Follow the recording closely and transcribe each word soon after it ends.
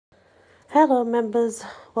Hello members,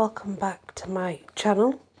 welcome back to my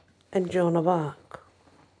channel and Joan of Arc.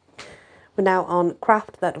 We're now on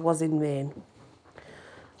Craft That Was in Vain.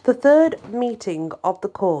 The third meeting of the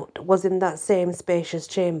court was in that same spacious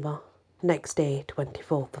chamber, next day,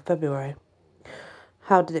 24th of February.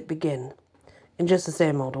 How did it begin? In just the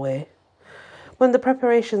same old way. When the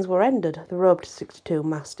preparations were ended, the robed 62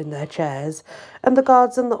 massed in their chairs, and the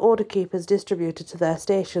guards and the order keepers distributed to their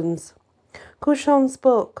stations. Cuchon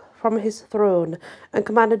spoke from his throne and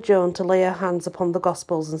commanded Joan to lay her hands upon the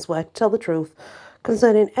Gospels and swear to tell the truth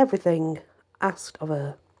concerning everything asked of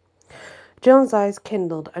her. Joan's eyes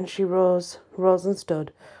kindled, and she rose and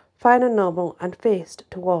stood, fine and noble, and faced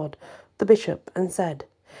toward the bishop and said,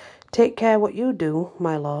 "Take care what you do,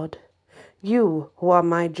 my lord, you who are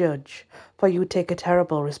my judge, for you take a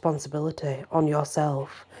terrible responsibility on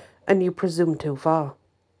yourself, and you presume too far."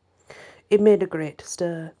 It made a great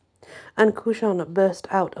stir, and Cuchon burst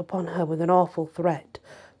out upon her with an awful threat,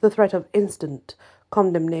 the threat of instant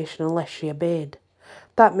condemnation unless she obeyed.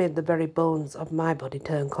 That made the very bones of my body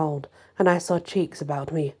turn cold, and I saw cheeks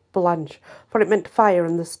about me blanch, for it meant fire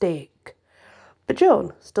and the stake. But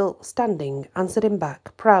Joan, still standing, answered him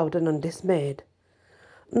back, proud and undismayed.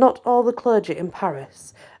 Not all the clergy in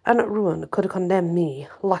Paris and at Rouen could condemn me,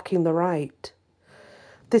 lacking the right.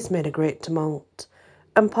 This made a great tumult,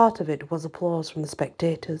 and part of it was applause from the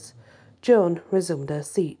spectators. Joan resumed her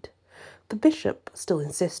seat. The bishop still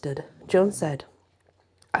insisted. Joan said,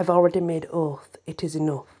 "I've already made oath. It is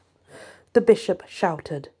enough." The bishop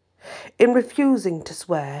shouted, "In refusing to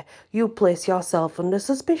swear, you place yourself under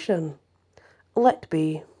suspicion." "Let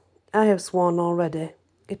be. I have sworn already.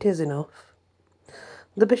 It is enough."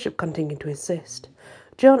 The bishop continued to insist.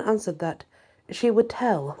 Joan answered that she would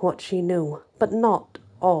tell what she knew, but not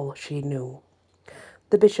all she knew.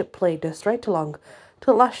 The bishop plagued her straight along,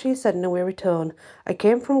 till at last she said in a weary tone, "I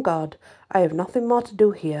came from God. I have nothing more to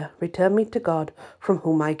do here. Return me to God, from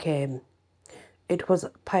whom I came." It was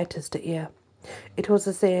piteous to hear. It was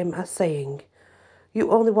the same as saying,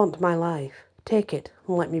 "You only want my life. Take it,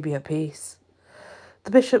 and let me be at peace."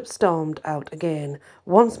 The bishop stormed out again.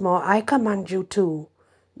 "Once more, I command you to—"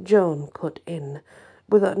 Joan cut in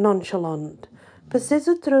with a nonchalant,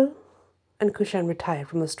 "C'est true," and Cuchon retired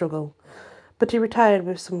from the struggle. But he retired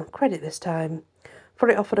with some credit this time, for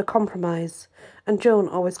it offered a compromise, and Joan,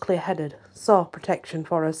 always clear-headed, saw protection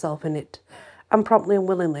for herself in it, and promptly and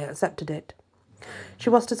willingly accepted it.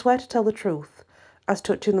 She was to swear to tell the truth, as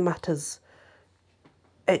touching the matters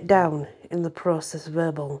it down in the process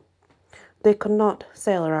verbal. They could not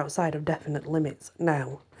sail her outside of definite limits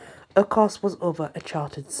now. Her course was over a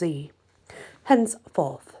charted sea.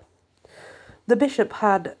 Henceforth, the bishop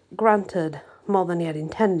had granted more than he had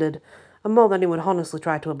intended, and more than he would honestly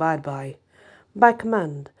try to abide by. By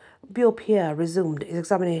command, Beaupierre resumed his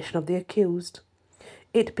examination of the accused.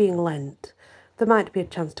 It being Lent, there might be a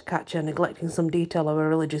chance to catch her neglecting some detail of her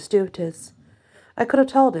religious duties. I could have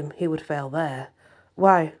told him he would fail there.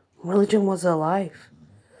 Why, religion was her life.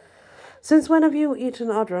 "Since when have you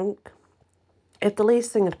eaten or drunk?" If the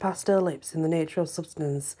least thing had passed her lips in the nature of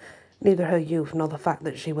substance, neither her youth nor the fact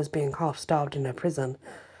that she was being half-starved in her prison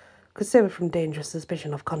could save her from dangerous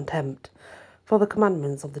suspicion of contempt for the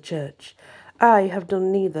commandments of the church. "I have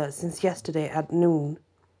done neither since yesterday at noon."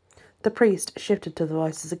 The priest shifted to the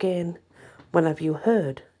voices again. "When have you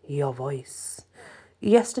heard your voice?"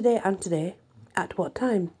 "Yesterday and today." "At what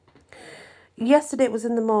time?" "Yesterday it was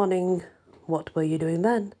in the morning." "What were you doing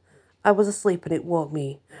then?" "I was asleep and it woke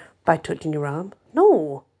me." "By touching your arm?"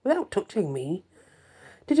 "No, without touching me."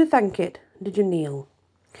 "Did you thank it? Did you kneel?"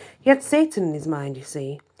 He had Satan in his mind, you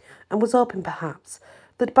see, and was hoping, perhaps,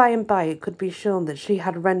 that by and by it could be shown that she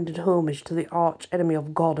had rendered homage to the arch-enemy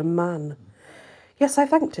of God and man. "Yes, I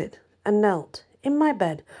thanked it, and knelt in my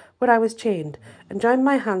bed where I was chained, and joined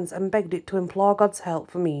my hands and begged it to implore God's help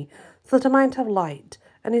for me, so that I might have light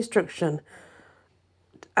and instruction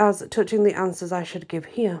as touching the answers I should give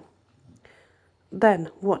here."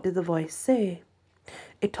 "Then what did the voice say?"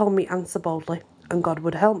 "It told me answer boldly, and God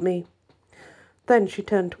would help me." Then she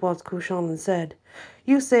turned towards Cuchon and said,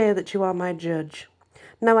 "You say that you are my judge.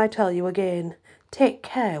 Now I tell you again, take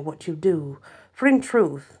care what you do, for in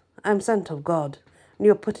truth I am sent of God, and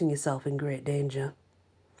you are putting yourself in great danger."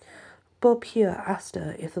 Beaupierre asked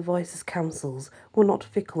her if the voice's counsels were not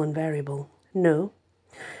fickle and variable. "No,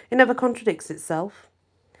 it never contradicts itself.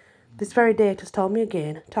 This very day it has told me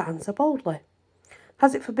again to answer boldly.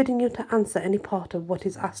 Has it forbidden you to answer any part of what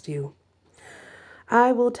is asked you?"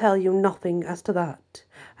 "I will tell you nothing as to that.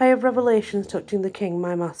 I have revelations touching the king,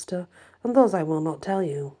 my master, and those I will not tell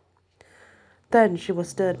you." Then she was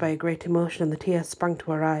stirred by a great emotion, and the tears sprang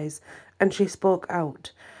to her eyes, and she spoke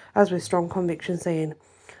out, as with strong conviction, saying,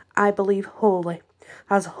 I believe wholly,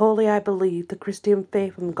 as wholly I believe the Christian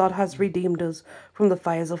faith, and God has redeemed us from the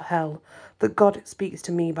fires of hell, that God speaks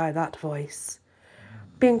to me by that voice.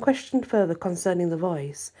 Being questioned further concerning the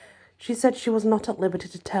voice, she said she was not at liberty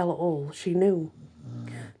to tell all she knew.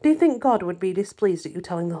 Do you think God would be displeased at you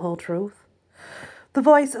telling the whole truth? The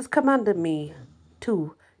voice has commanded me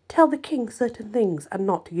to tell the king certain things, and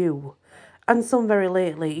not you, and some very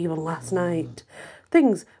lately, even last night,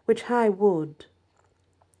 things which I would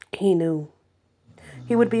he knew.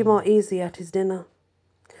 He would be more easy at his dinner.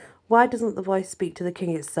 Why doesn't the voice speak to the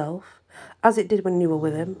king itself, as it did when you were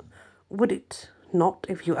with him? Would it not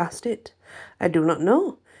if you asked it? I do not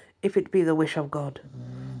know, if it be the wish of God.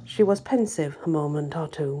 She was pensive a moment or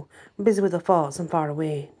two, busy with her thoughts and far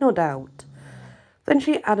away, no doubt. Then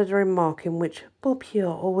she added a remark in which Beaupierre,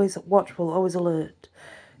 always watchful, always alert,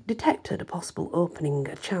 detected a possible opening,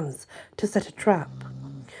 a chance to set a trap.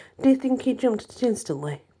 Do you think he jumped at it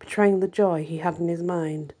instantly, betraying the joy he had in his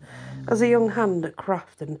mind, as a young hand at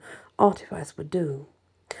craft and artifice would do?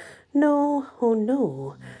 No, oh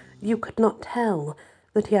no, you could not tell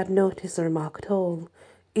that he had noticed the remark at all.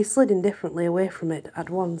 He slid indifferently away from it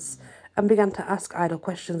at once, and began to ask idle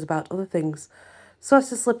questions about other things, so as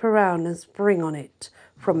to slip around and spring on it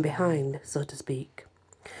from behind, so to speak.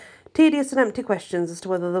 Tedious and empty questions as to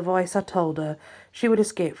whether the voice had told her she would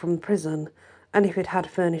escape from prison, and if it had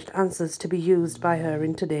furnished answers to be used by her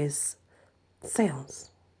in today's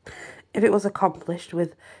seance. If it was accomplished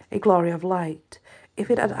with a glory of light, if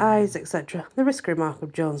it had eyes, etc. The risky remark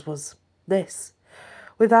of Jones was this: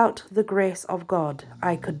 without the grace of God,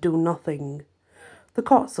 I could do nothing. The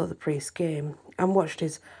court saw the priest came, and watched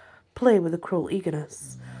his play with a cruel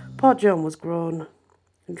eagerness. Poor Joan was grown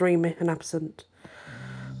dreamy and absent.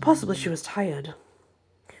 Possibly she was tired.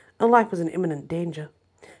 Her life was in imminent danger.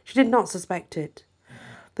 She did not suspect it.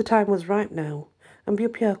 The time was ripe now, and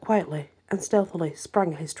Beaupierre quietly and stealthily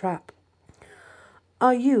sprang his trap.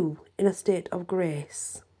 Are you in a state of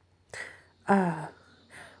grace? Ah,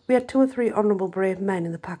 we had 2 or 3 honourable brave men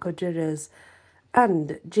in the pack of judges,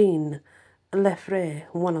 and Jean Lefray,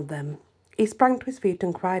 one of them. He sprang to his feet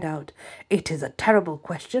and cried out, It is a terrible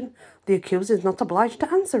question. The accused is not obliged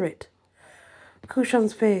to answer it.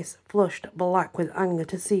 Cauchon's face flushed black with anger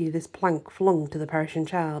to see this plank flung to the perishing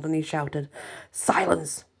child, and he shouted,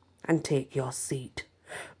 Silence, and take your seat.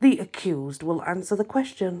 The accused will answer the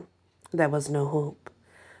question. There was no hope.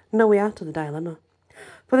 No way out of the dilemma.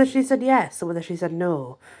 Whether she said yes or whether she said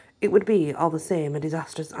no, it would be, all the same, a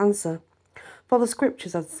disastrous answer. For the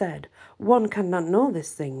scriptures had said, one cannot know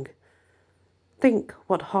this thing. Think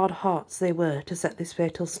what hard hearts they were to set this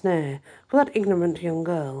fatal snare for that ignorant young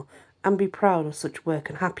girl, and be proud of such work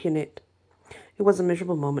and happy in it. It was a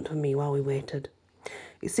miserable moment for me while we waited.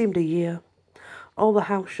 It seemed a year. All the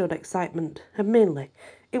house showed excitement, and mainly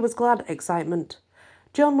it was glad excitement.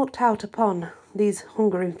 Joan looked out upon these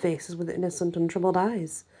hungering faces with innocent, untroubled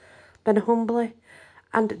eyes. Then humbly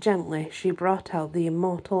and gently she brought out the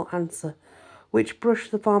immortal answer, which brushed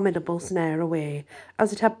the formidable snare away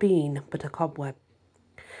as it had been but a cobweb.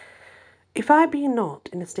 If I be not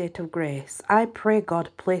in a state of grace, I pray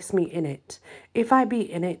God place me in it. If I be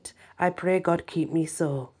in it, I pray God keep me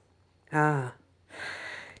so. Ah,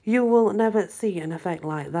 you will never see an effect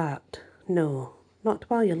like that. No, not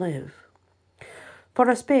while you live. For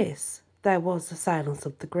a space there was the silence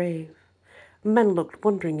of the grave. Men looked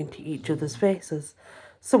wondering into each other's faces.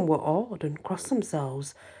 Some were awed and crossed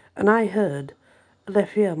themselves, and I heard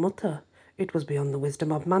Leffier mutter, It was beyond the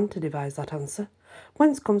wisdom of man to devise that answer.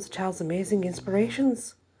 Whence comes the child's amazing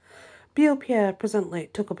inspirations? Beaupierre presently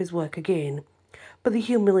took up his work again, but the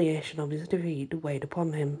humiliation of his defeat weighed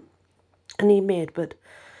upon him, and he made but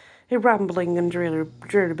a rambling and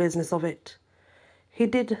dreary business of it. He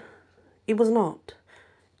was not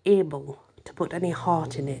able to put any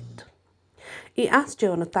heart in it. He asked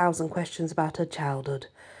Joan 1,000 questions about her childhood,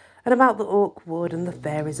 and about the oak wood and the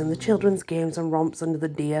fairies and the children's games and romps under the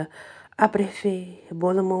deer, abrifé,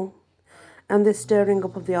 bonnement, and this stirring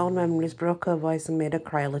up of the old memories broke her voice and made her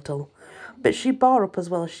cry a little. But she bore up as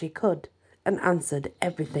well as she could, and answered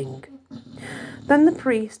everything. Then the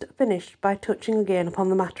priest finished by touching again upon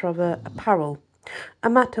the matter of her apparel, a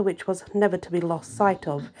matter which was never to be lost sight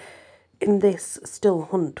of in this still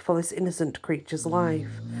hunt for this innocent creature's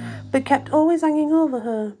life, but kept always hanging over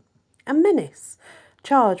her, a menace,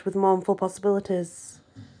 charged with mournful possibilities.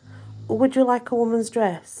 Would you like a woman's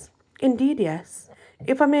dress? Indeed, yes,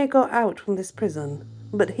 if I may go out from this prison,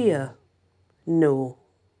 but here, no.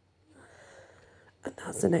 And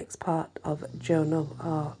that's the next part of Joan of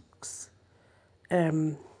Arc's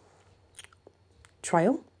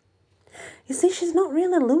trial. You see, she's not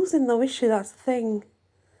really losing though, is she? That's the thing.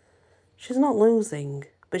 She's not losing,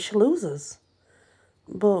 but she loses.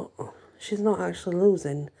 But she's not actually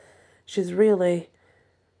losing. She's really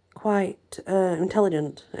quite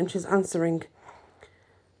intelligent, and she's answering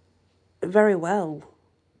very well.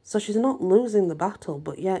 So she's not losing the battle,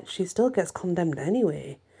 but yet she still gets condemned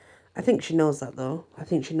anyway. I think she knows that though. I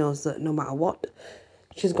think she knows that no matter what,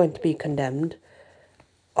 she's going to be condemned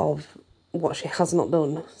of what she has not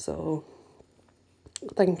done. So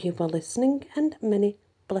thank you for listening, and many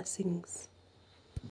blessings.